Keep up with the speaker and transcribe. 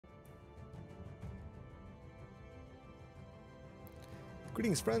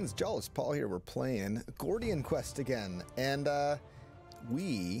Greetings, friends. Jollis Paul here. We're playing Gordian Quest again, and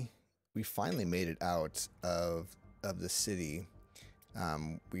we finally made it out of the city.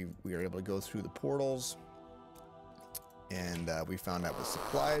 We were able to go through the portals, and we found out what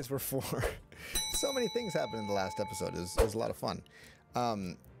supplies were for. So many things happened in the last episode. It was a lot of fun.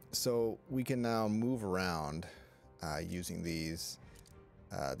 So we can now move around using these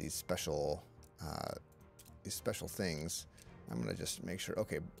special things. I'm gonna just make sure.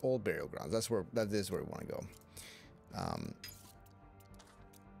 Okay, old burial grounds. That is where we want to go.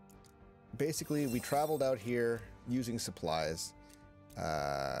 Basically, we traveled out here using supplies.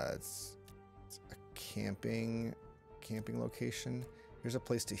 It's a camping location. Here's a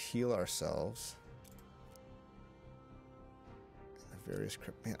place to heal ourselves. The various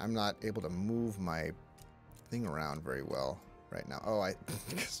crypt. Man, I'm not able to move my thing around very well right now. Oh, I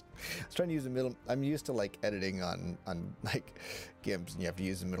was trying to use the middle. I'm used to like editing on like GIMPs, and you have to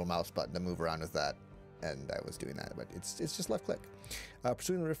use the middle mouse button to move around with that. And I was doing that, but it's just left click.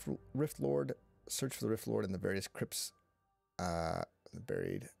 Pursuing the Rift Lord. Search for the Rift Lord in the various crypts, the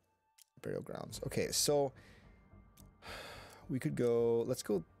burial grounds. Okay, so we could go. Let's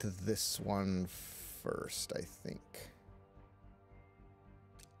go to this one first, I think.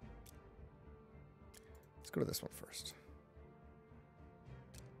 Let's go to this one first.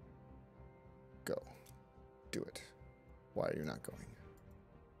 Go. Do it. Why are you not going?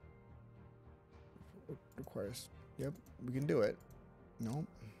 It requires... Yep, we can do it. Nope.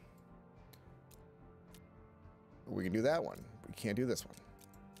 We can do that one. We can't do this one.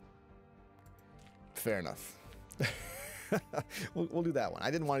 Fair enough. we'll do that one. I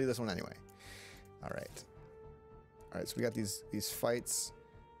didn't want to do this one anyway. All right. All right, so we got these fights.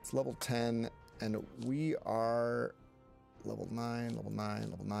 It's level 10, and we are level 9, level 9,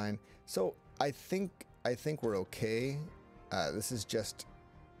 level 9. So I think we're okay. This is just...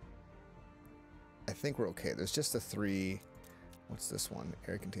 I think we're okay. There's just the 3... What's this one?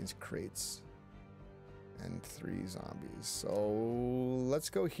 Area contains crates. And 3 zombies. So let's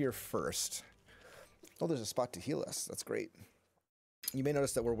go here first. Oh, there's a spot to heal us. That's great. You may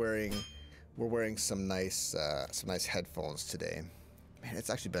notice that we're wearing some nice headphones today. Man, it's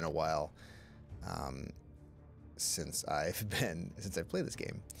actually been a while since I've played this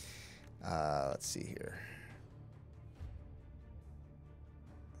game. Let's see here.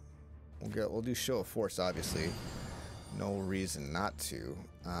 We'll do show of force, obviously. No reason not to.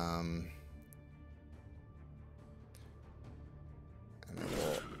 And then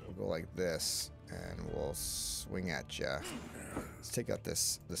we'll go like this, and we'll swing at you. Let's take out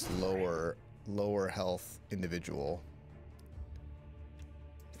this lower health individual,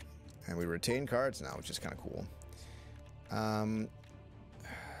 and we retain cards now, which is kind of cool.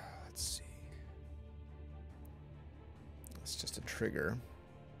 Let's see. It's just a trigger.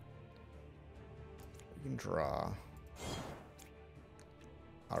 We can draw.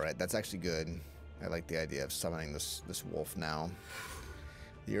 All right, that's actually good. I like the idea of summoning this wolf now.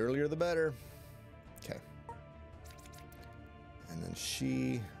 The earlier, the better. Okay. And then let's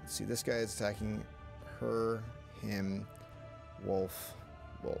see, this guy is attacking her, him, wolf.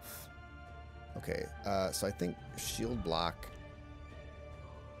 Okay, so I think shield block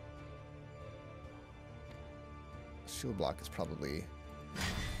is probably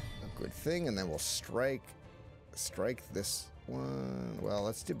a good thing, and then we'll strike this one. Well,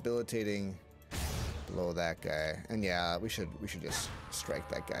 that's debilitating below that guy, and yeah, we should just strike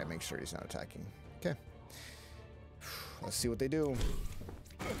that guy, make sure he's not attacking. Okay, let's see what they do.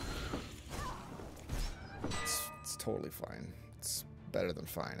 It's totally fine. It's better than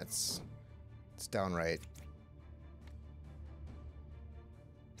fine. It's downright.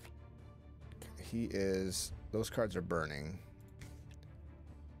 He is. Those cards are burning.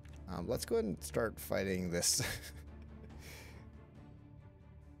 Let's go ahead and start fighting this.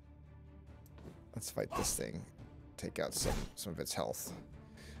 Let's fight this thing. Take out some of its health.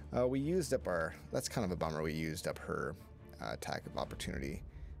 We used up our... That's kind of a bummer. We used up her attack of opportunity.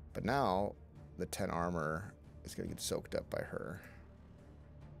 But now the 10 armor is going to get soaked up by her.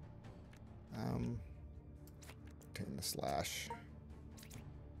 Taking the slash.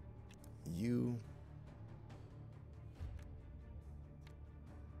 You...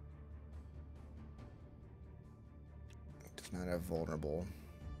 Does not have vulnerable.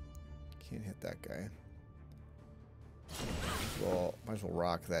 Can't hit that guy. Well, might as well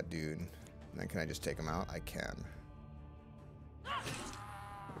rock that dude. And then can I just take him out? I can.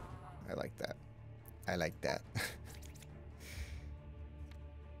 I like that. I like that.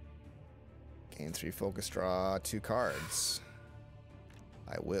 Gain 3 focus, draw 2 cards.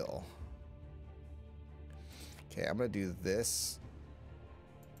 I will. Okay, I'm gonna do this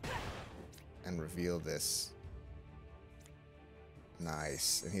and reveal this.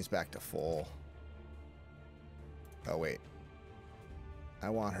 Nice. And he's back to full. Oh, wait. I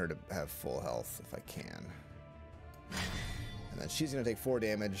want her to have full health if I can. And then she's going to take 4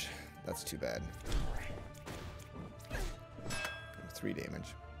 damage. That's too bad. 3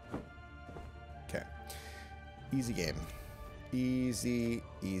 damage. Okay. Easy game. Easy,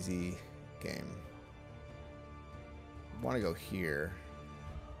 easy game. I want to go here.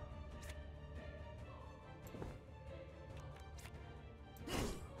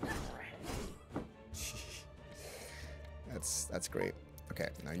 That's great. Okay,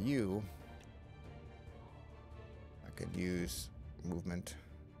 now you, I could use movement.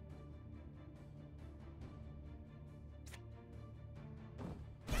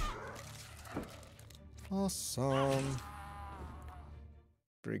 Awesome.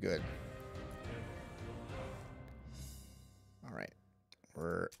 Pretty good. All right,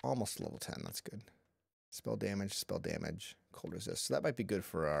 we're almost level 10. That's good. Spell damage, cold resist. So that might be good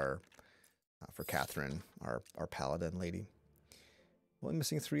for our for Catherine, our paladin lady. Well, I'm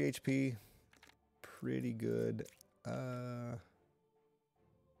missing 3 HP. Pretty good. Okay,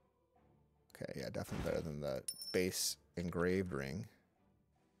 yeah, definitely better than the base engraved ring.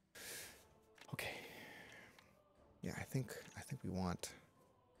 Okay. Yeah, I think we want.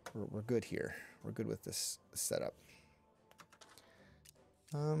 We're good here. We're good with this setup.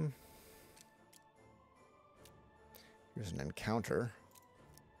 Here's an encounter.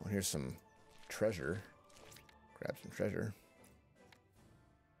 Well, here's some treasure. Grab some treasure.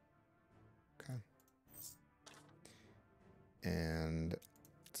 Okay. And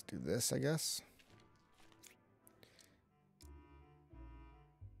let's do this, I guess.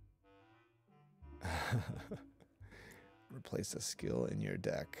 Replace a skill in your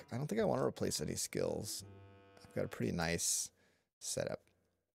deck. I don't think I want to replace any skills. I've got a pretty nice setup.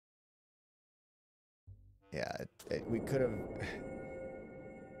 Yeah, we could have...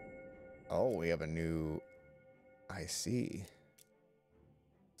 Oh, we have a new... I see.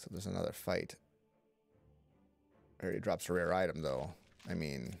 So there's another fight. Already drops a rare item, though. I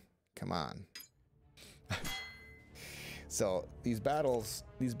mean, come on. So these battles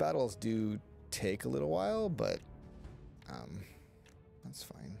do take a little while, but that's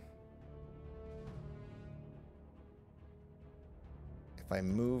fine. If I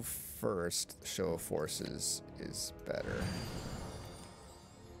move first, show of forces is better.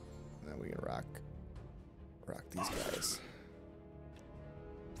 And then we can rock these guys.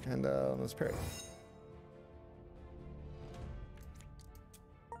 And let's parry.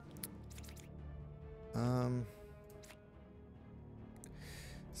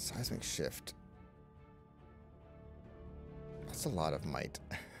 Seismic shift. That's a lot of might.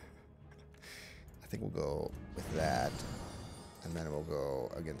 I think we'll go with that, and then we'll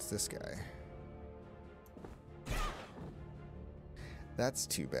go against this guy. That's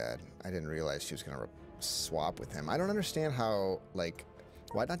too bad. I didn't realize she was gonna swap with him. I don't understand how, like,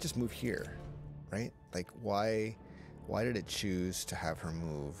 why not just move here, right? Like, why did it choose to have her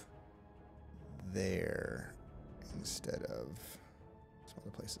move there instead of some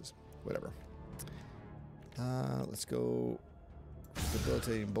other places? Whatever. Let's go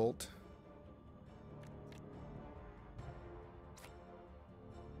debilitating bolt.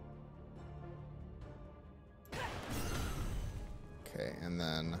 Okay, and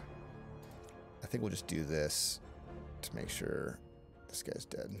then I think we'll just do this to make sure this guy's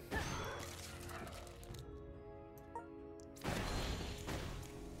dead.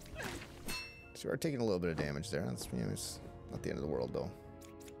 So we're taking a little bit of damage there. That's, you know, it's not the end of the world, though.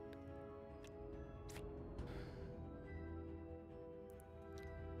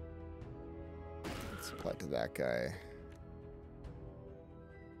 Let's apply to that guy.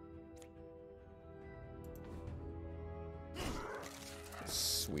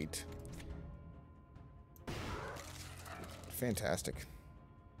 Sweet. Fantastic.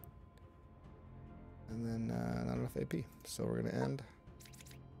 And then not enough AP, so we're gonna end.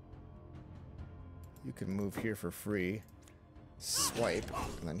 You can move here for free, swipe,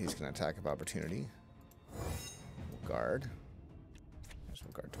 and then he's gonna attack of opportunity. We'll guard. Just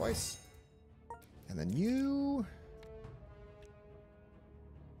we'll guard twice. And then you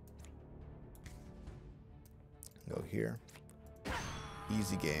go here.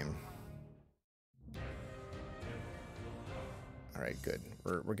 Easy game. All right, good.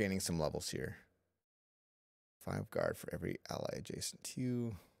 We're gaining some levels here. 5 guard for every ally adjacent to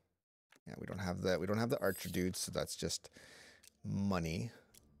you. Yeah, we don't have that. We don't have the archer dudes, so that's just money.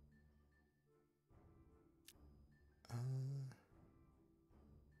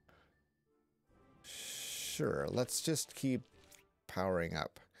 Sure, let's just keep powering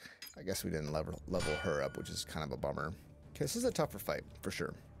up. I guess we didn't level her up, which is kind of a bummer. Okay, this is a tougher fight, for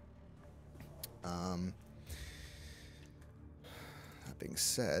sure. That being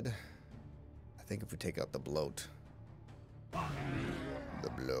said, I think if we take out the bloat... The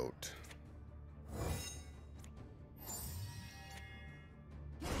bloat...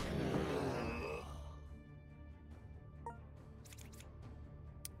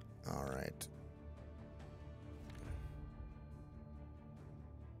 All right.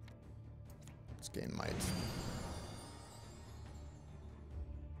 Let's gain might.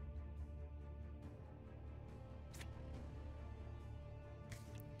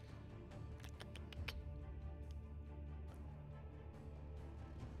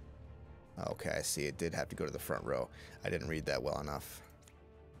 Okay, I see. It did have to go to the front row. I didn't read that well enough.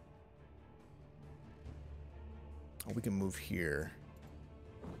 Oh, we can move here.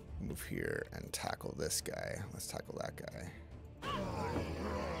 Move here and tackle this guy. Let's tackle that guy.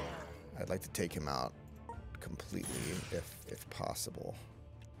 I'd like to take him out completely if possible.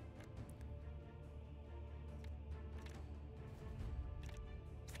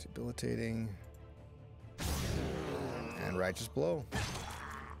 Debilitating. And righteous blow.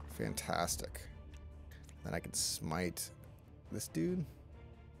 Fantastic. Then I can smite this dude.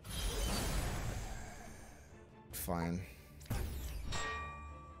 Fine.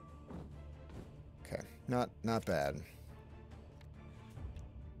 Okay, not bad.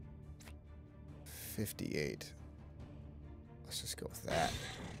 58. Let's just go with that.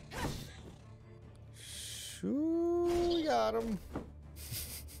 Shoo, we got him.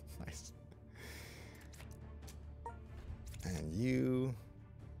 Nice. And you.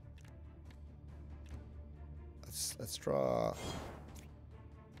 Let's draw.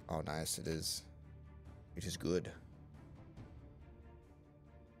 Oh, nice. It is. It is good.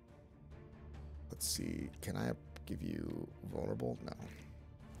 Let's see. Can I give you vulnerable? No.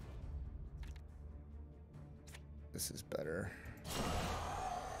 This is better.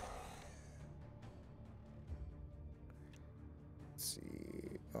 Let's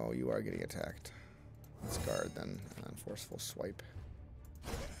see. Oh, you are getting attacked. Let's guard then. And forceful swipe.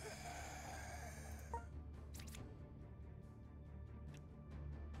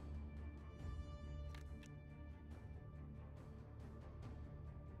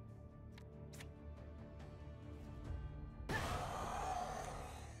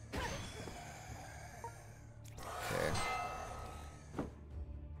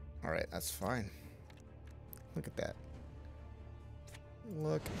 That's fine. Look at that.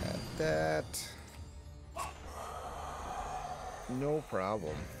 Look at that. No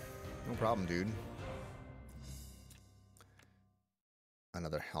problem. No problem, dude.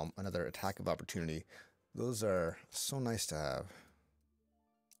 Another helm, another attack of opportunity. Those are so nice to have.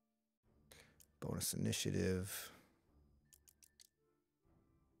 Bonus initiative.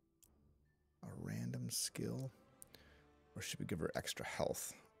 A random skill. Or should we give her extra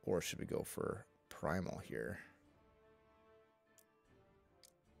health? Or should we go for primal here?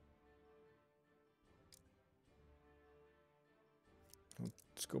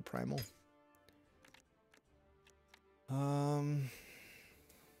 Let's go primal.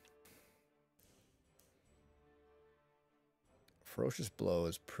 Ferocious blow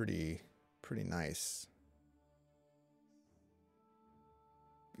is pretty nice.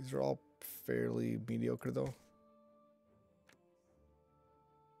 These are all fairly mediocre though.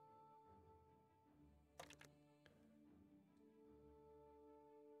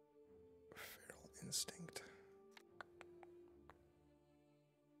 Instinct.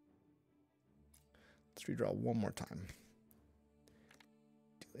 Let's redraw one more time.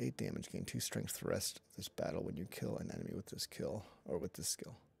 Deal 8 damage, gain 2 strength for the rest of this battle when you kill an enemy with this kill, or with this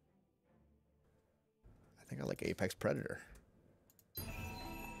skill. I think I like Apex Predator.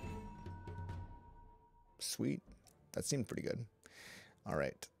 Sweet. That seemed pretty good.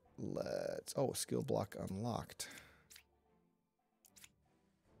 Alright, let's... Oh, skill block unlocked.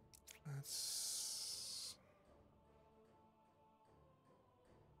 That's...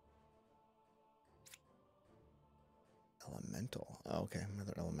 Elemental. Oh, okay,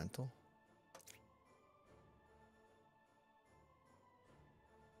 another elemental.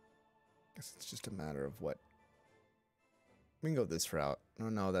 Guess it's just a matter of what. We can go this route. Oh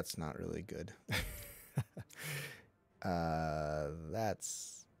no, that's not really good.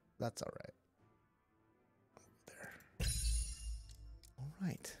 That's all right. There. All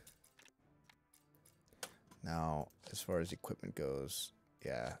right. Now, as far as equipment goes,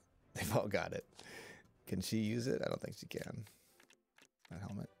 yeah, they've all got it. Can she use it? I don't think she can. That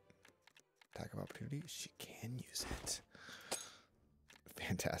helmet. Attack of opportunity. She can use it.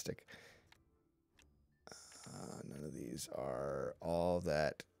 Fantastic. None of these are all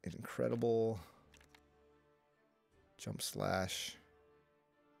that incredible. Jump slash.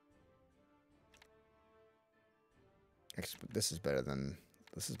 Actually, this is better than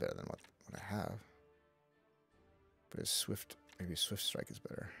what I have. But his swift, maybe swift strike is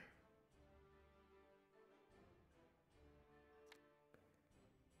better.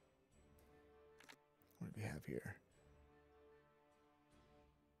 What do we have here?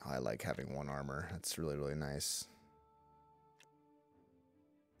 I like having one armor. That's really, really nice.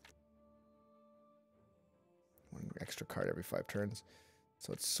 One extra card every 5 turns.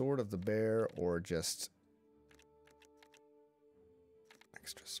 So it's Sword of the Bear or just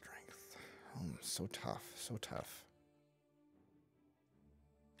extra strength. Oh, so tough, so tough.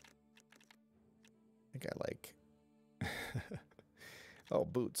 I think I like... Oh,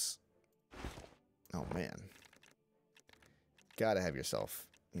 boots. Oh, man. Gotta have yourself,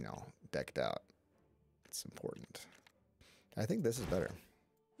 you know, decked out. It's important. I think this is better.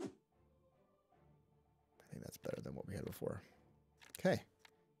 I think that's better than what we had before. Okay.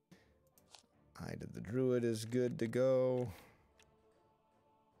 Eye to the Druid is good to go.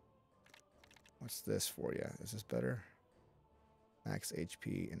 What's this for you? Is this better? Max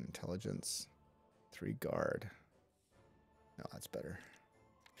HP and intelligence. 3 guard. No, that's better.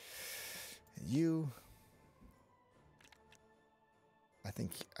 And you. I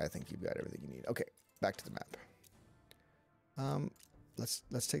think you've got everything you need. Okay, back to the map.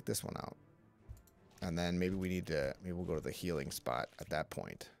 Let's take this one out. And then maybe we'll go to the healing spot at that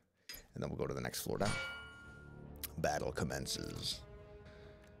point. And then we'll go to the next floor down. Battle commences.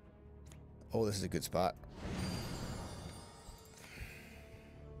 Oh, this is a good spot.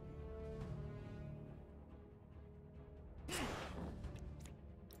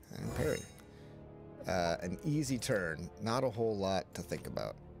 And parry. An easy turn. Not a whole lot to think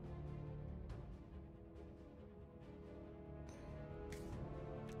about.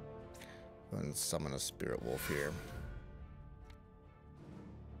 And summon a spirit wolf here.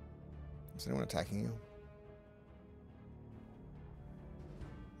 Is anyone attacking you?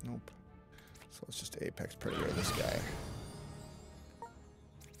 Nope. So let's just Apex Predator this guy.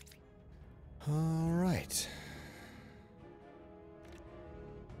 All right.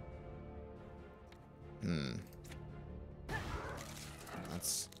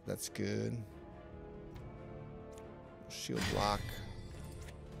 That's good. Shield block.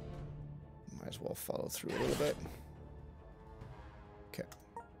 Might as well follow through a little bit. Okay.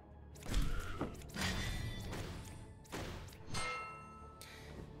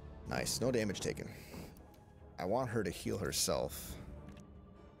 Nice. No damage taken. I want her to heal herself.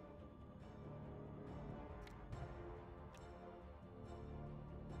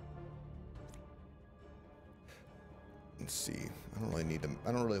 Let's see.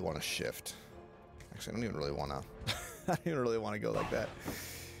 I don't really want to shift. Actually, I don't even really want to. I don't even really want to go like that.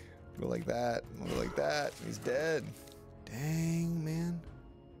 Go like that. Go like that. He's dead. Dang, man.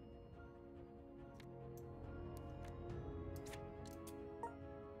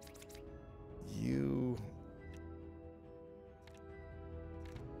 You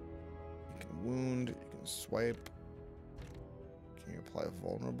can wound. You can swipe. Can you apply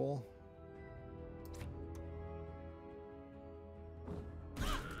vulnerable?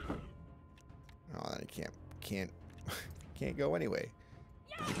 Oh, then you can't go anyway.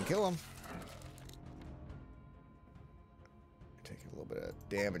 But you can kill him. Take a little bit of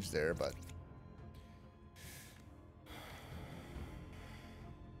damage there, but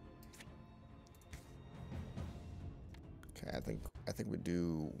okay, I think we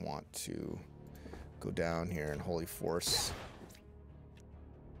do want to go down here and Holy Force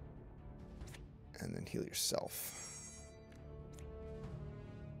and then heal yourself.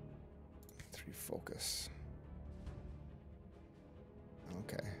 3 focus.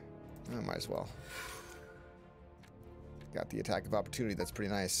 Okay. I might as well. Got the attack of opportunity. That's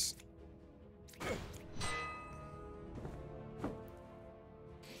pretty nice.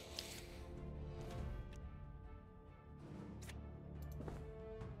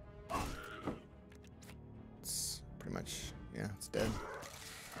 It's pretty much, yeah, it's dead.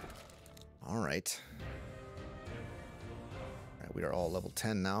 All right. All right, we are all level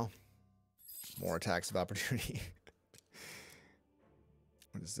 10 now. More attacks of opportunity.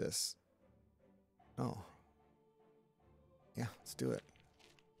 What is this? Oh. Yeah, let's do it.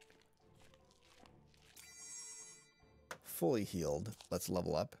 Fully healed. Let's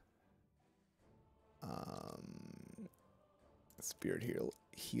level up. Spirit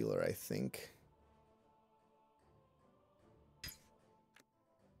healer, I think.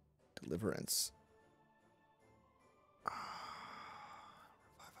 Deliverance. Revive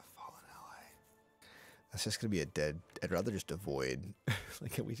a fallen ally. That's just gonna be a dead. I'd rather just avoid.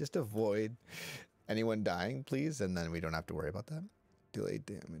 Like, can we just avoid anyone dying, please? And then we don't have to worry about that. Delayed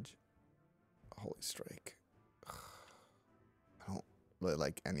damage. Holy strike. I don't really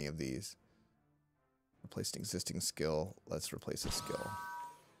like any of these. Replace an existing skill. Let's replace a skill.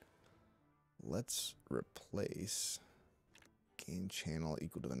 Let's replace gain channel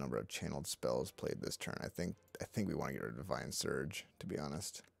equal to the number of channeled spells played this turn. I think we want to get rid of Divine Surge, to be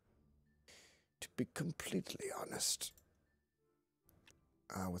honest. To be completely honest.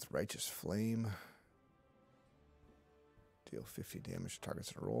 With Righteous Flame. Deal 50 damage to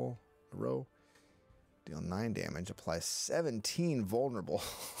targets in a row. Deal 9 damage. Apply 17 vulnerable.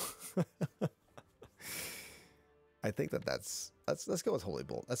 I think let's go with Holy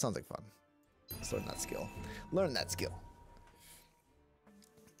Bolt. That sounds like fun. Let's learn that skill. Learn that skill.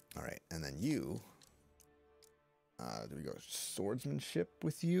 All right, and then you. Do we go swordsmanship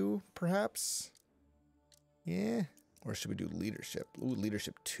with you, perhaps? Yeah. Or should we do leadership? Ooh,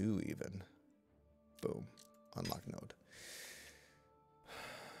 leadership 2 even. Boom. Unlock node.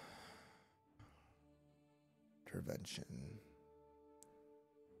 Intervention.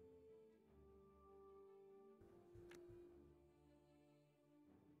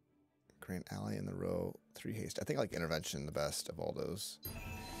 Grant ally in the row. 3 haste. I think I like intervention the best of all those.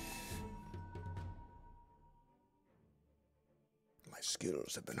 My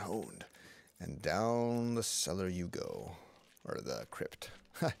skills have been honed. And down the cellar you go. Or the crypt.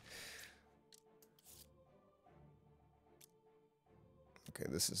 Okay,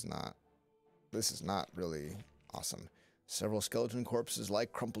 this is not really awesome. Several skeleton corpses lie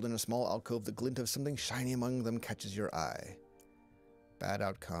crumpled in a small alcove. The glint of something shiny among them catches your eye. Bad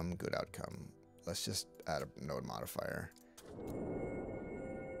outcome, good outcome. Let's just add a node modifier.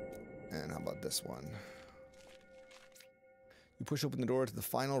 And how about this one? You push open the door to the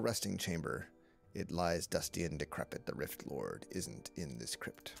final resting chamber. It lies dusty and decrepit. The Rift Lord isn't in this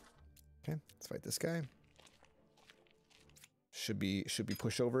crypt. Okay, let's fight this guy. Should be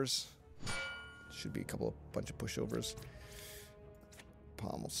pushovers. Should be bunch of pushovers.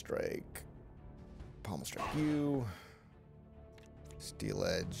 Pommel strike. Pommel strike you. Steel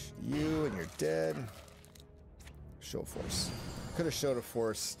edge you, and you're dead. Show force. Could have showed a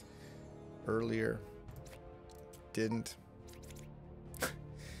force earlier. Didn't.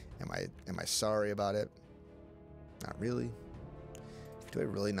 Am I sorry about it? Not really. Do I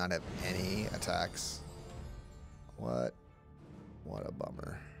really not have any attacks? What? What a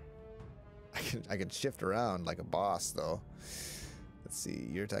bummer. I can shift around like a boss though. Let's see.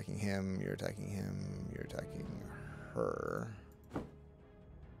 You're attacking him. You're attacking him. You're attacking her.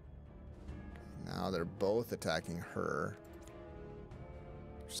 Now they're both attacking her.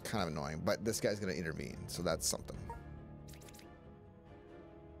 Which is kind of annoying, but this guy's going to intervene, so that's something.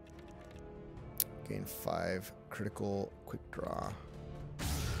 Gain 5 critical quick draw.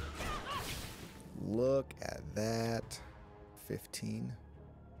 Look at that. 15.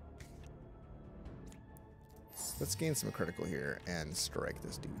 Let's gain some critical here and strike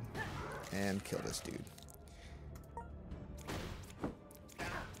this dude. And kill this dude.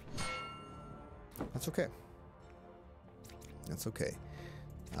 That's okay. That's okay.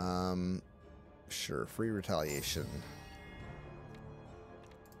 Sure, free retaliation.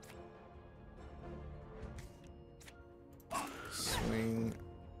 Swing,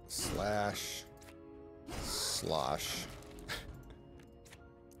 slash, slosh.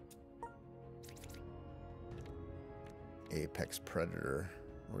 Apex Predator.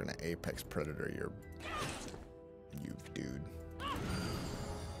 We're gonna Apex Predator you dude.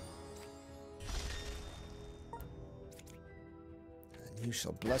 And you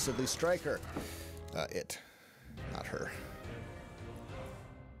shall blessedly strike her. It, not her.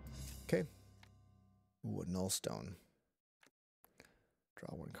 Okay. Ooh, a null stone.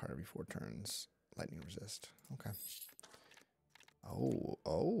 Draw 1 card every 4 turns. Lightning resist. Okay. Oh.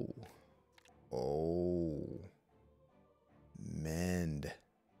 Mend.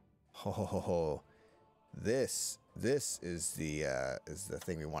 Ho ho ho ho. This is the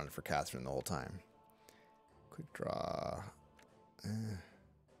thing we wanted for Catherine the whole time. Quick draw.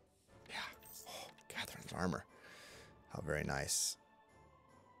 Yeah. Oh, Catherine's armor. How very nice.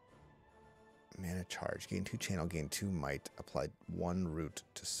 Mana charge. Gain 2 channel, gain 2 might. Apply 1 root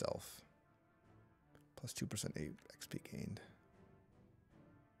to self. Plus 2% XP gained.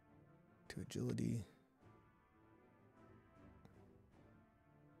 2 agility.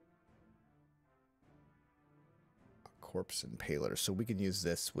 A corpse impaler. So we can use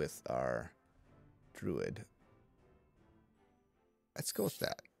this with our druid. Let's go with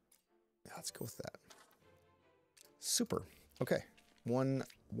that. Yeah, let's go with that. Super. Okay. One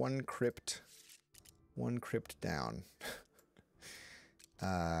crypt One crypt down.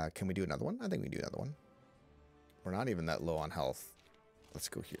 Can we do another one? I think we can do another one. We're not even that low on health. Let's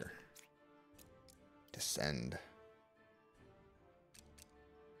go here. Descend.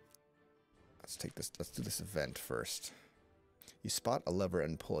 Let's take this. Let's do this event first. You spot a lever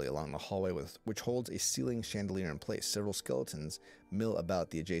and pulley along the hallway which holds a ceiling chandelier in place. Several skeletons mill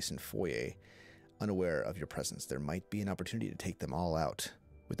about the adjacent foyer, unaware of your presence. There might be an opportunity to take them all out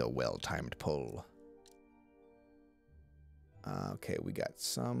with a well-timed pull. Okay, we got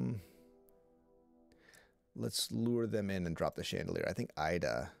some. Let's lure them in and drop the chandelier. I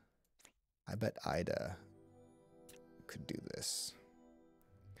bet Ida could do this.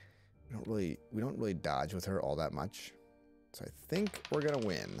 We don't really dodge with her all that much. So I think we're gonna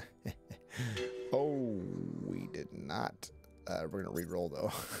win. Oh, we did not. We're gonna re-roll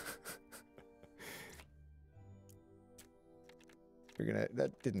though.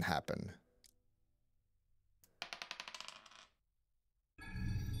 That didn't happen.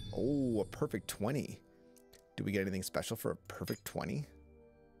 Oh, a perfect 20. Do we get anything special for a perfect 20?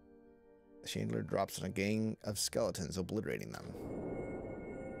 The chandelier drops on a gang of skeletons, obliterating them.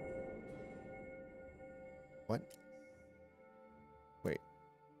 What? Wait.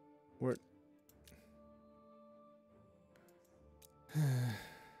 We're...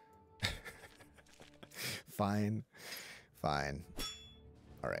 Fine. Fine.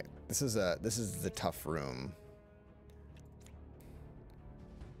 All right. This is the tough room.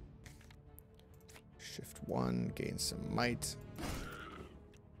 Shift 1, gain some might.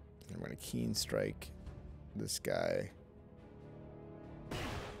 And we're going to keen strike this guy. And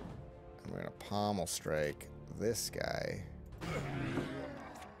we're going to pommel strike this guy.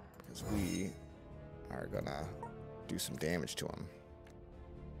 Because we are going to do some damage to him.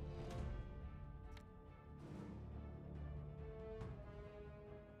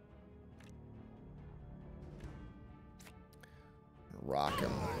 Rock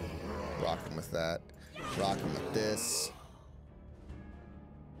him. Rock him with that. Rock him with this.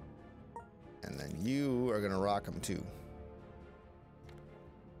 And then you are going to rock him too.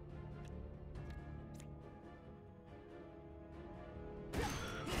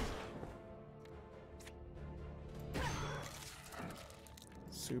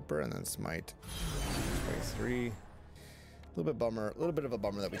 Super, and then smite. 23. A little bit of a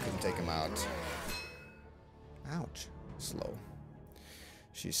bummer that we couldn't take him out. Ouch. Slow.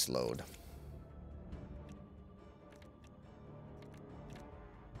 She's slowed.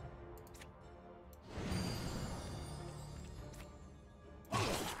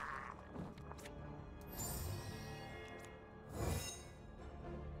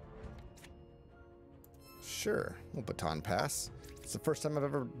 Sure, we'll baton pass. It's the first time I've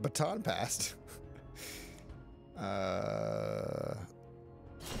ever baton passed. Why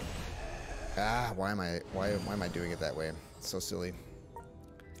am I doing it that way? It's so silly.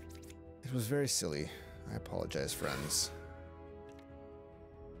 It was very silly. I apologize, friends.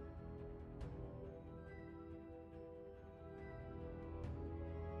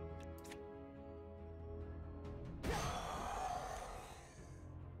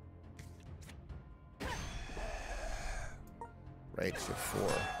 Right, so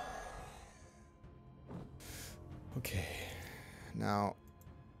 4. Okay. Now.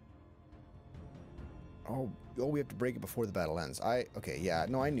 Oh, we have to break it before the battle ends. Okay, yeah,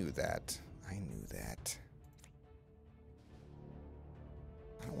 no, I knew that. I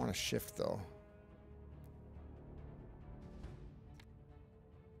don't want to shift, though.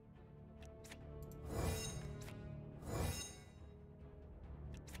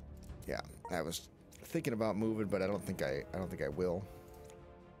 Yeah, I was thinking about moving, but I don't think I will.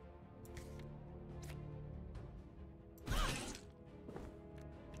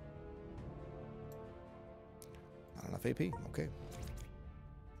 Not enough AP. Okay.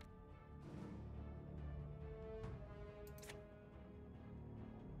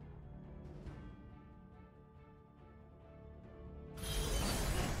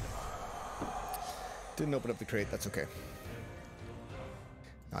 Didn't open up the crate. That's okay.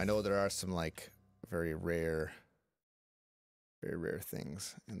 Now, I know there are some like very rare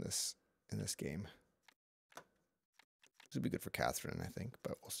things in this game. This would be good for Catherine, I think,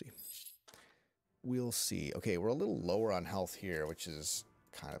 but we'll see. We'll see. Okay, we're a little lower on health here, which is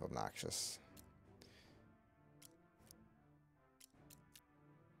kind of obnoxious.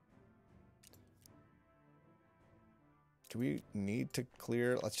 Do we need to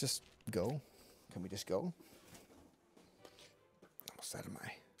clear? Let's just go. Can we just go?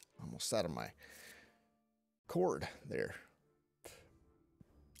 Almost out of my cord there.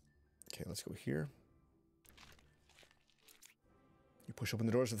 Okay, let's go here. You push open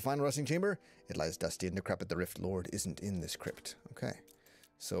the doors to the final resting chamber. It lies dusty and decrepit. The Rift Lord isn't in this crypt. Okay.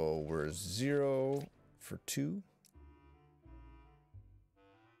 So we're 0 for 2.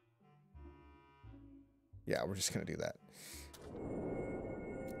 Yeah, we're just going to do that.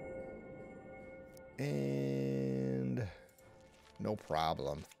 And no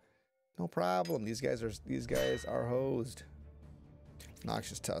problem. No problem. These guys are hosed.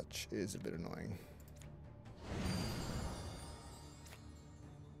 Noxious touch is a bit annoying.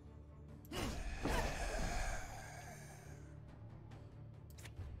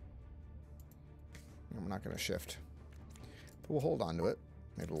 I'm not going to shift, but we'll hold on to it.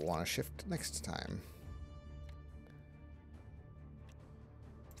 Maybe we'll want to shift next time.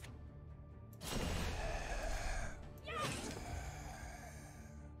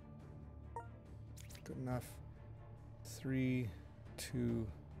 Good enough. 3, 2,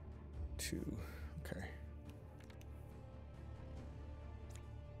 2. Okay.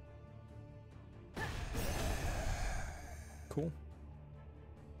 Cool.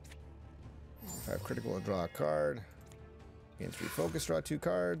 If I have critical and draw a card. Gain 3 focus, draw 2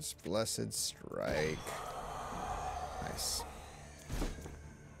 cards. Blessed Strike. Nice.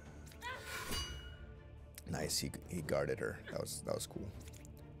 Nice, he guarded her. That was cool.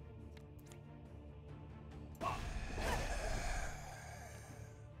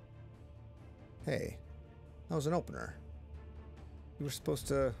 Hey, that was an opener. You were supposed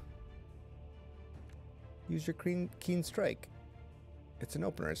to use your keen strike. It's an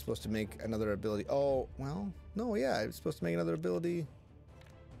opener. It's supposed to make another ability. Oh, well, no, yeah, it's supposed to make another ability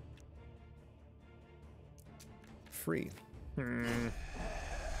free. Fine.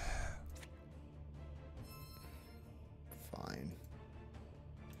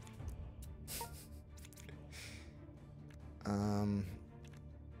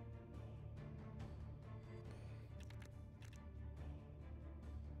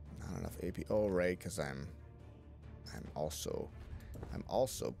 Not enough AP. Oh, right, because I'm also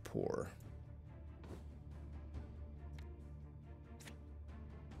poor.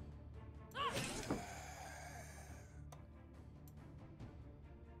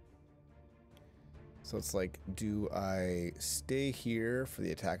 So it's like, do I stay here for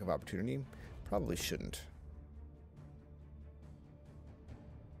the attack of opportunity? Probably shouldn't.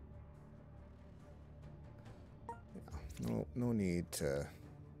 Yeah, no need to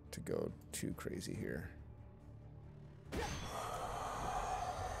go too crazy here.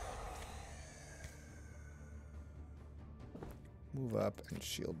 Move up and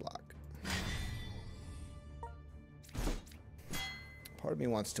shield block. Part of me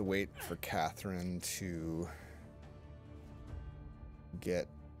wants to wait for Catherine to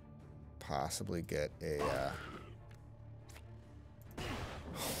possibly get a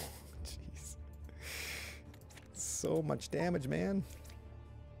jeez. So much damage, man.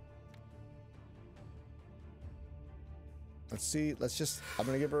 Let's see, I'm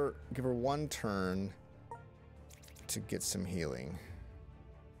gonna give her 1 turn to get some healing.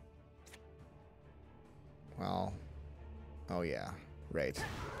 Well, oh yeah, right.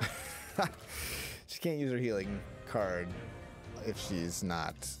 She can't use her healing card if she's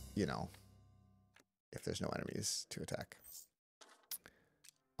not, you know, if there's no enemies to attack.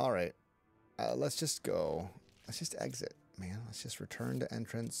 All right, let's just go. Let's just exit, man. Let's just return to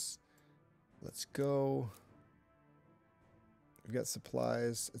entrance. Let's go. We've got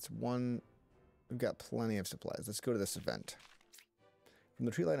supplies. We've got plenty of supplies. Let's go to this event. From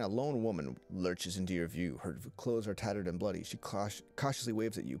the tree line, a lone woman lurches into your view. Her clothes are tattered and bloody. She cautiously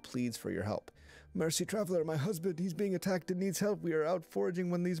waves at you, pleads for your help. Mercy, traveler, my husband, he's being attacked and needs help. We are out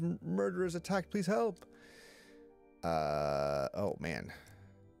foraging when these murderers attacked. Please help. Oh, man.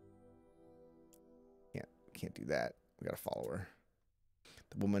 Can't do that. We gotta follow her.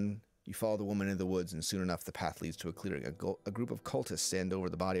 You follow the woman into the woods, and soon enough the path leads to a clearing. A group of cultists stand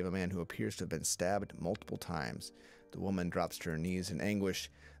over the body of a man who appears to have been stabbed multiple times. The woman drops to her knees in anguish.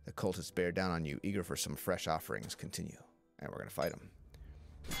 The cultists bear down on you, eager for some fresh offerings. Continue. And we're going to fight them.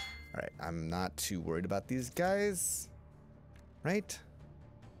 Alright, I'm not too worried about these guys. Right?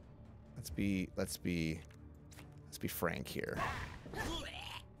 Let's be frank here.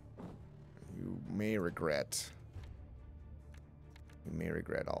 You may regret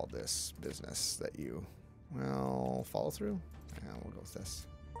all this business that you, well, follow through. Yeah, we'll go with this.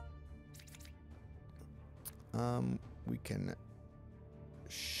 We can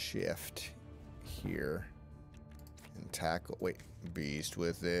shift here and tackle. Wait, beast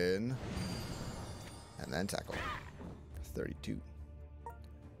within, and then tackle. 32.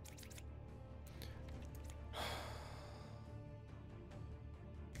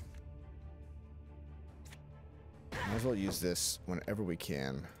 as well use this whenever we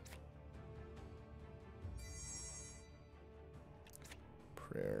can.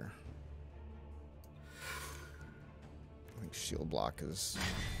 Prayer. I think shield block is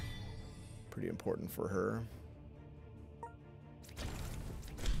pretty important for her.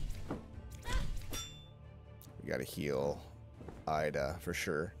 We gotta heal Ida for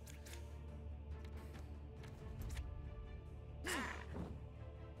sure.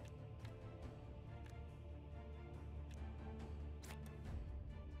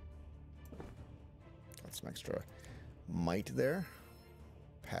 Got some extra might there.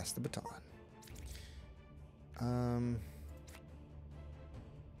 Pass the baton.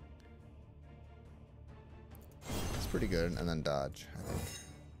 It's pretty good, and then dodge, I think.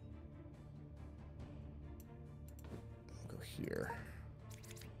 We'll go here.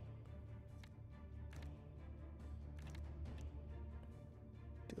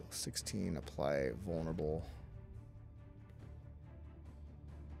 Deal 16, apply vulnerable.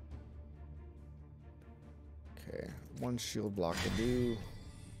 Okay, one shield block will do.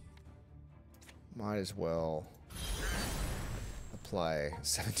 Might as well apply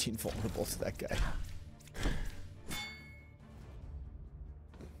 17 vulnerable to that guy.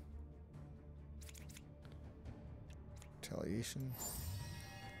 Retaliation.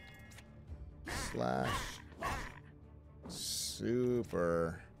 Slash.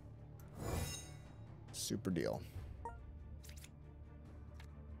 Super deal.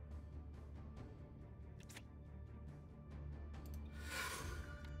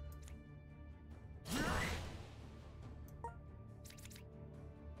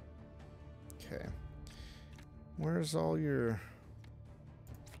 Okay. Where's all your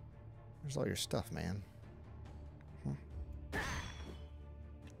stuff, man?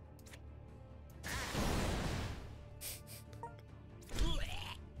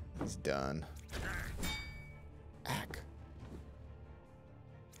 He's done. Ack.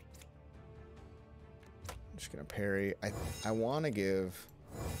 I'm just gonna parry. I want to give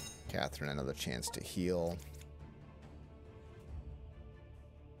Catherine another chance to heal.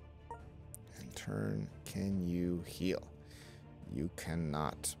 And turn, can you heal? You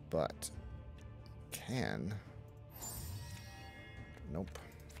cannot, but can. Nope.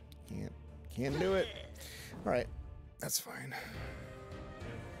 Can't do it. All right, that's fine.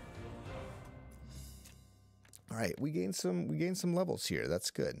 All right, we gained some levels here.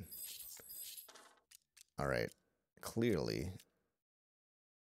 That's good. All right, clearly.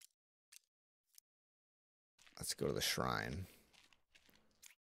 Let's go to the shrine.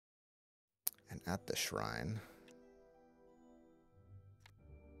 And at the shrine,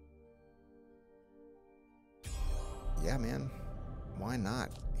 yeah, man, why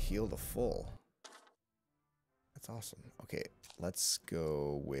not heal the full? That's awesome. Okay, let's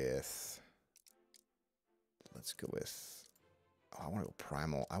go with. Oh, I want to go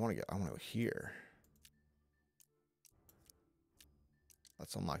primal. I want to go here.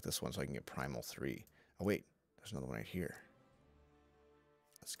 Let's unlock this one so I can get primal 3. Oh wait, there's another one right here.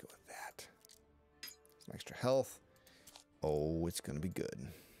 Let's go with that. Some extra health. Oh, it's gonna be good.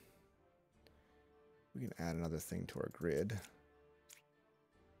 We can add another thing to our grid.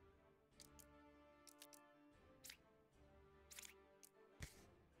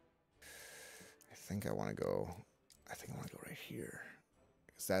 I think I want to go right here.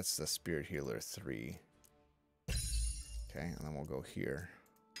 Because that's the Spirit Healer 3. Okay, and then we'll go here.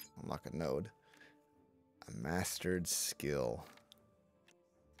 Unlock a node. A mastered skill.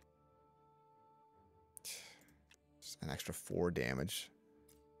 Just an extra 4 damage.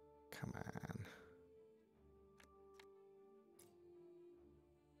 Come on.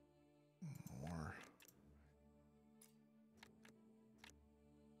 More.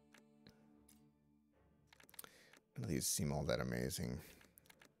 None of these seem all that amazing.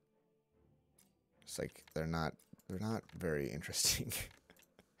 It's like they're not very interesting.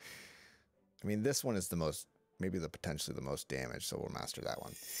 I mean, this one is the most, maybe potentially the most damage, so we'll master that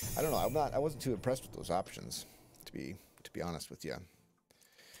one. I don't know. I wasn't too impressed with those options, to be honest with you.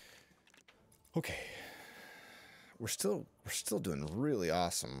 Okay, we're still doing really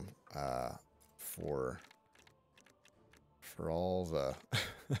awesome for all the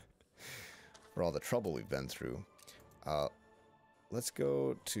for all the trouble we've been through. Let's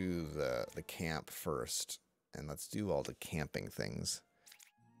go to the camp first, and let's do all the camping things.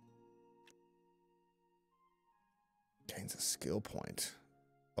 Gains a skill point.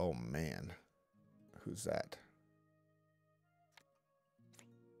 Oh man, who's that?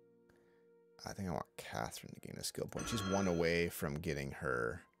 I think I want Catherine to gain a skill point. She's one away from getting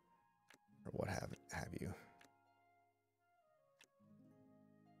her, or what have you.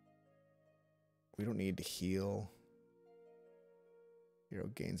 We don't need to heal. Hero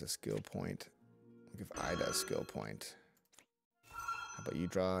gains a skill point. Give Ida a skill point. How about you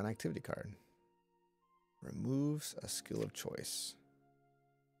draw an activity card? Removes a skill of choice.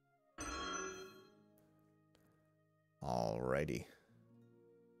 Alrighty.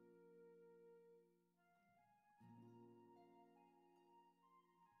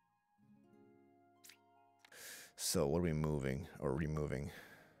 So what are we moving or removing?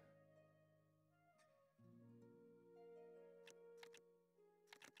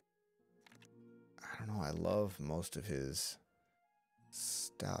 I don't know. I love most of his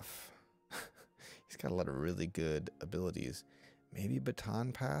stuff. He's got a lot of really good abilities. Maybe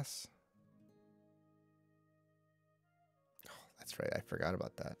baton pass? Oh, that's right. I forgot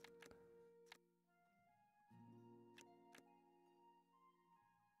about that.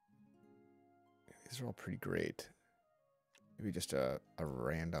 These are all pretty great. Maybe just a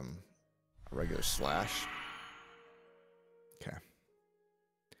random, regular slash. Okay.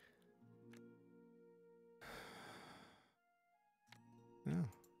 Yeah.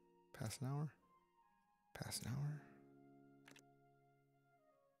 Pass an hour. Pass an hour.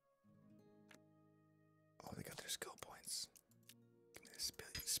 Oh, they got their skill points. Give me the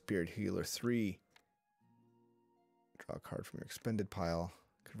Spirit Healer 3. Draw a card from your expended pile.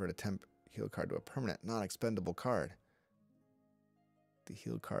 Convert a temp heal card to a permanent, non-expendable card. The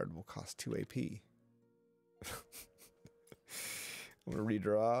heal card will cost 2 AP. I'm going to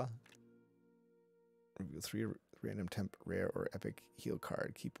redraw. Reveal 3 random temp, rare, or epic heal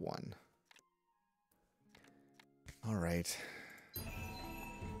card. Keep 1. All right.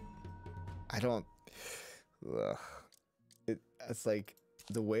 I don't... Ugh. It's like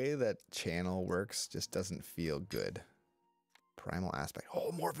the way that channel works just doesn't feel good. Primal aspect.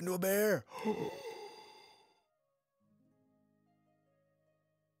 Oh, morph into a bear!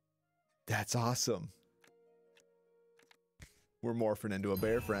 That's awesome. We're morphing into a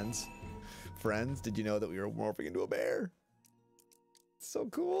bear, friends. Friends, did you know that we were morphing into a bear? It's so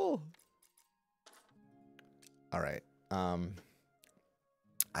cool. All right.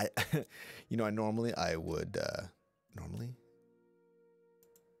 I normally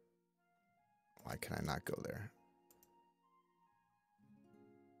why can I not go there?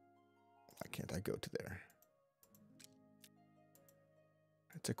 Why can't I go to there?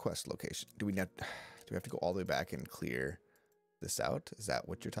 It's a quest location. Do we have to go all the way back and clear this out? Is that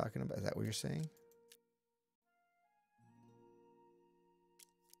what you're talking about? Is that what you're saying?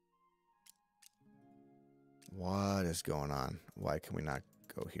 What is going on? Why can we not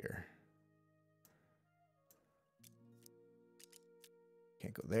go here?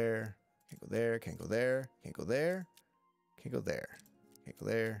 Can't go there. Can't go there. Can't go there. Can't go there. Can't go there. Can't go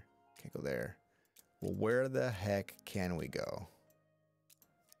there. Can't go there. Well, where the heck can we go?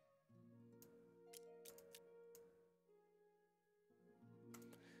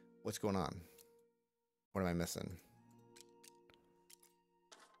 What's going on? What am I missing?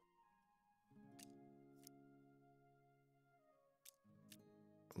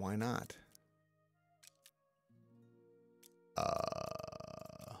 Why not?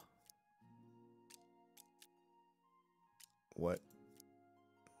 What?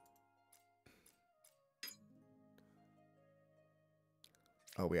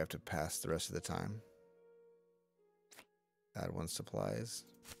 Oh, we have to pass the rest of the time. Add 1 supplies.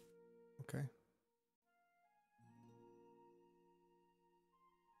 Okay.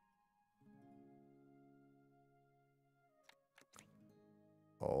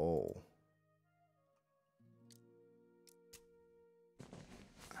 Oh.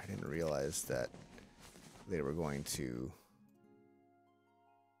 I didn't realize that they were going to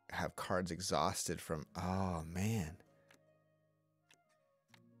have cards exhausted from... Oh, man.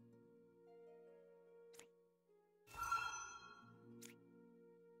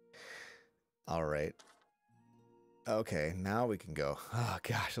 All right. Okay, now we can go. Oh,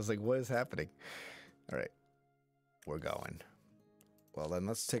 gosh. I was like, what is happening? All right. We're going. Well, then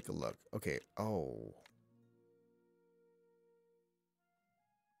let's take a look. Okay. Oh.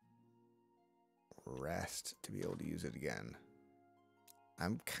 Rest to be able to use it again.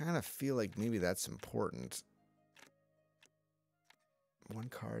 I'm kind of feel like maybe that's important. 1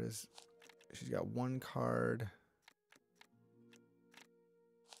 card is... She's got 1 card.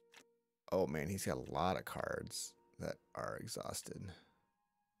 Oh, man, he's got a lot of cards that are exhausted.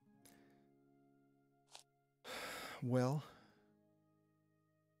 Well,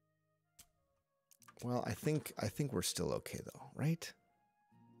 I think we're still okay though, right?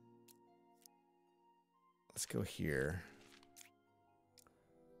 Let's go here.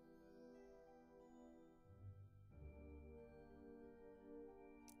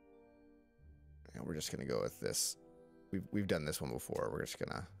 And we're just gonna go with this we've done this one before. We're just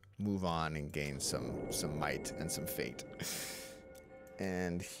gonna move on and gain some might and some fate.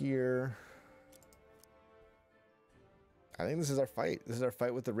 And here, I think this is our fight. This is our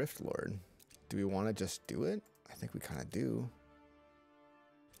fight with the Rift Lord. Do we want to just do it? I think we kind of do.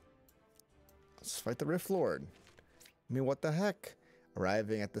 Let's fight the Rift Lord. I mean, what the heck?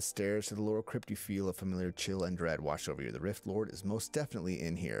 Arriving at the stairs to the lower crypt, you feel a familiar chill and dread wash over you. The Rift Lord is most definitely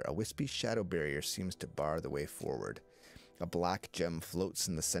in here. A wispy shadow barrier seems to bar the way forward. A black gem floats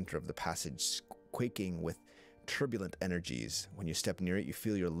in the center of the passage, quaking with turbulent energies. When you step near it, you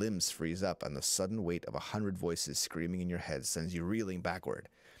feel your limbs freeze up, and the sudden weight of 100 voices screaming in your head sends you reeling backward.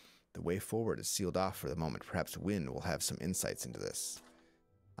 The way forward is sealed off for the moment. Perhaps Wynn will have some insights into this.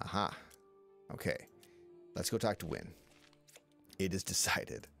 Aha. Okay. Let's go talk to Wynn. It is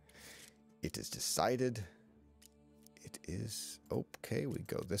decided. It is decided. It is... Okay, we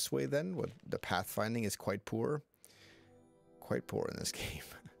go this way then. What, the pathfinding is quite poor. Quite poor in this game.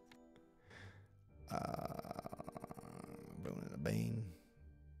 Ruin and a Bane.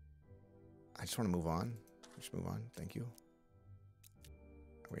 I just want to move on. Just move on. Thank you.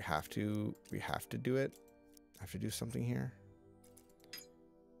 We have to do it. I have to do something here.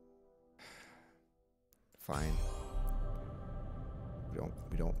 Fine.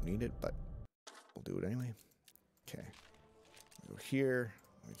 We don't need it, but we'll do it anyway. Okay. Go here.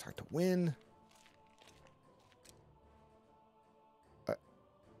 We talk to Wynn.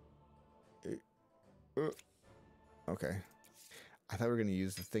 Okay. I thought we were going to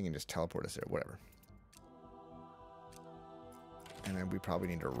use the thing and just teleport us there. Whatever. And then we probably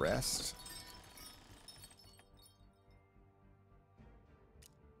need to rest.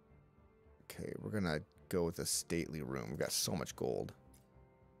 Okay, we're going to go with a stately room. We've got so much gold.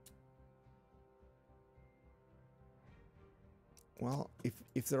 Well,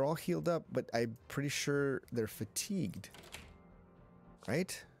 if they're all healed up, but I'm pretty sure they're fatigued.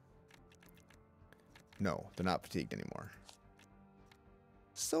 Right? No, they're not fatigued anymore.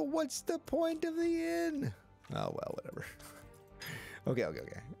 So what's the point of the inn? Oh, well, whatever. Okay.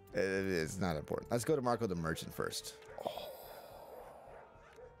 It's not important. Let's go to Marco the Merchant first. Oh.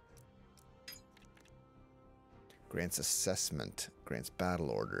 Grants assessment. Grants battle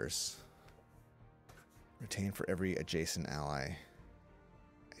orders. Retain for every adjacent ally.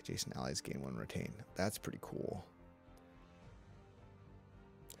 Adjacent allies gain 1 retain. That's pretty cool.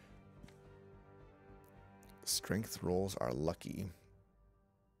 Strength rolls are lucky.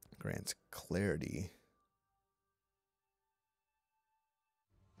 Grants clarity.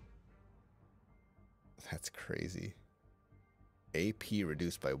 That's crazy. AP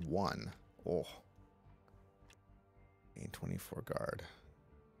reduced by 1. Oh. Gain 24 guard.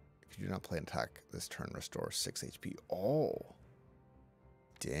 If you do not play an attack this turn, restore 6 HP. Oh.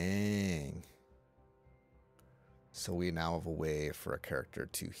 Dang. So we now have a way for a character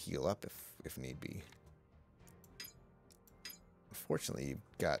to heal up if need be. Unfortunately,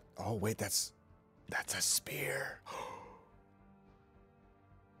 you've got... Oh, wait, that's a spear.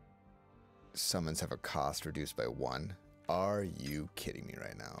 Summons have a cost reduced by 1. Are you kidding me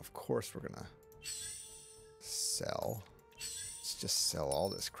right now? Of course we're gonna sell. Let's just sell all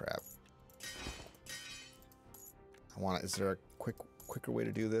this crap. Is there a quicker way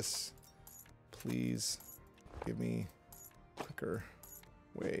to do this? Please give me a quicker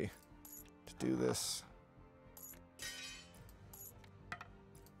way to do this.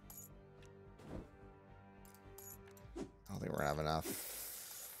 I don't think we're gonna have enough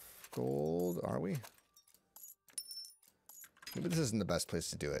gold, are we? Maybe this isn't the best place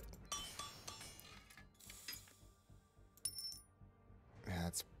to do it. Yeah,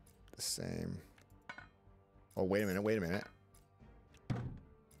 it's the same. Oh, wait a minute.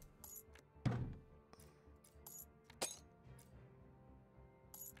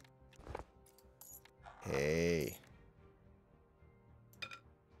 Hey.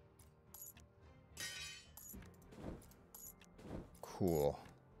 Cool.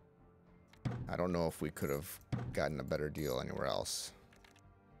 I don't know if we could have gotten a better deal anywhere else.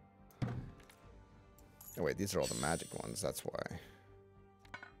 Oh wait, these are all the magic ones, that's why.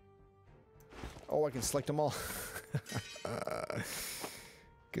 Oh, I can select them all.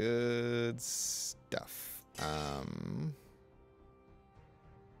 Good stuff. Well,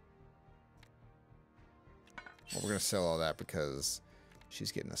 we're gonna sell all that because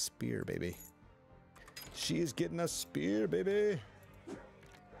she's getting a spear, baby. She's getting a spear, baby.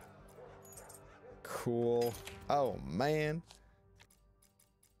 Cool. Oh, man.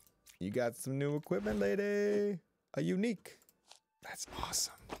 You got some new equipment, lady. A unique. That's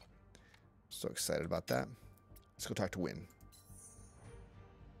awesome. So excited about that. Let's go talk to Wynn.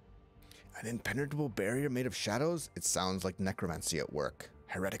 An impenetrable barrier made of shadows? It sounds like necromancy at work.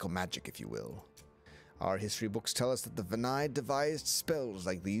 Heretical magic, if you will. Our history books tell us that the Vanai devised spells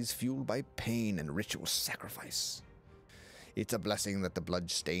like these fueled by pain and ritual sacrifice. It's a blessing that the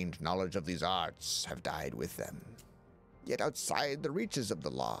blood-stained knowledge of these arts have died with them. Yet outside the reaches of the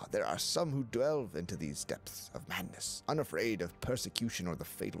law, there are some who delve into these depths of madness, unafraid of persecution or the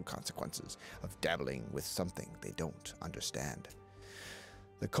fatal consequences of dabbling with something they don't understand.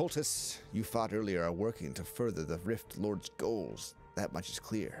 The cultists you fought earlier are working to further the Rift Lord's goals. That much is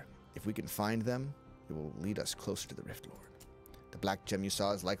clear. If we can find them, it will lead us closer to the Rift Lord. The black gem you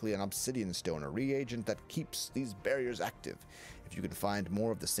saw is likely an obsidian stone, a reagent that keeps these barriers active. If you can find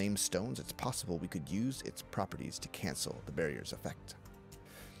more of the same stones, it's possible we could use its properties to cancel the barrier's effect.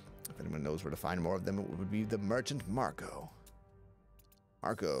 If anyone knows where to find more of them, it would be the merchant Marco.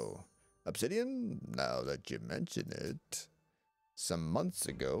 Marco, obsidian? Now that you mention it. Some months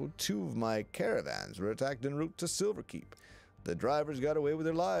ago, 2 of my caravans were attacked en route to Silverkeep. The drivers got away with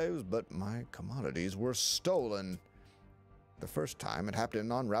their lives, but my commodities were stolen. The first time it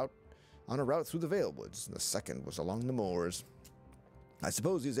happened on a route through the Vale Woods. The second was along the moors. I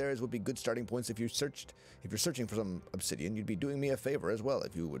suppose these areas would be good starting points if you're searching for some obsidian. You'd be doing me a favor as well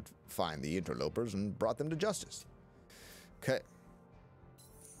if you would find the interlopers and brought them to justice. Okay.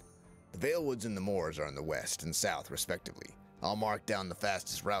 The Vale Woods and the moors are in the west and south, respectively. I'll mark down the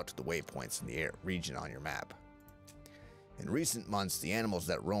fastest route to the waypoints in the region on your map. In recent months, the animals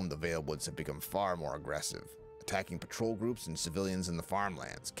that roam the Vale Woods have become far more aggressive, attacking patrol groups and civilians in the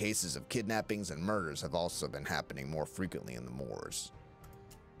farmlands. Cases of kidnappings and murders have also been happening more frequently in the moors.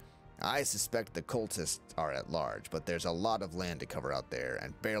 I suspect the cultists are at large, but there's a lot of land to cover out there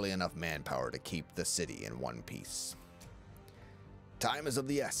and barely enough manpower to keep the city in one piece. Time is of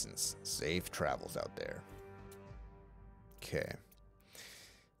the essence. Safe travels out there. Okay.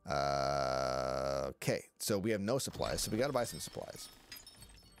 Okay, so we have no supplies, so we gotta buy some supplies.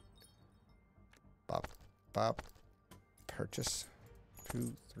 Bop, bop. Purchase.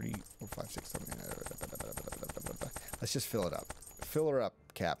 2, 3, 4, 5, 6, 7, 8. Let's just fill it up. Fill her up,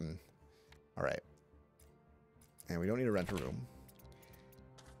 Captain. Alright. And we don't need to rent a room.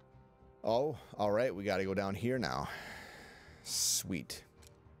 Oh, alright, we gotta go down here now. Sweet.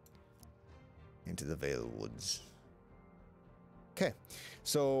 Into the Vale Woods. Okay,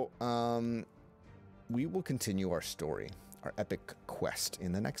 so we will continue our story, our epic quest,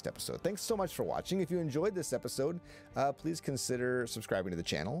 in the next episode. Thanks so much for watching. If you enjoyed this episode, please consider subscribing to the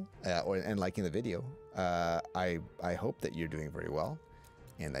channel and liking the video. I hope that you're doing very well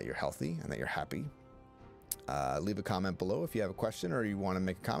and that you're healthy and that you're happy. Leave a comment below if you have a question or you want to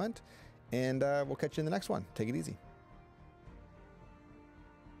make a comment, and we'll catch you in the next one. Take it easy.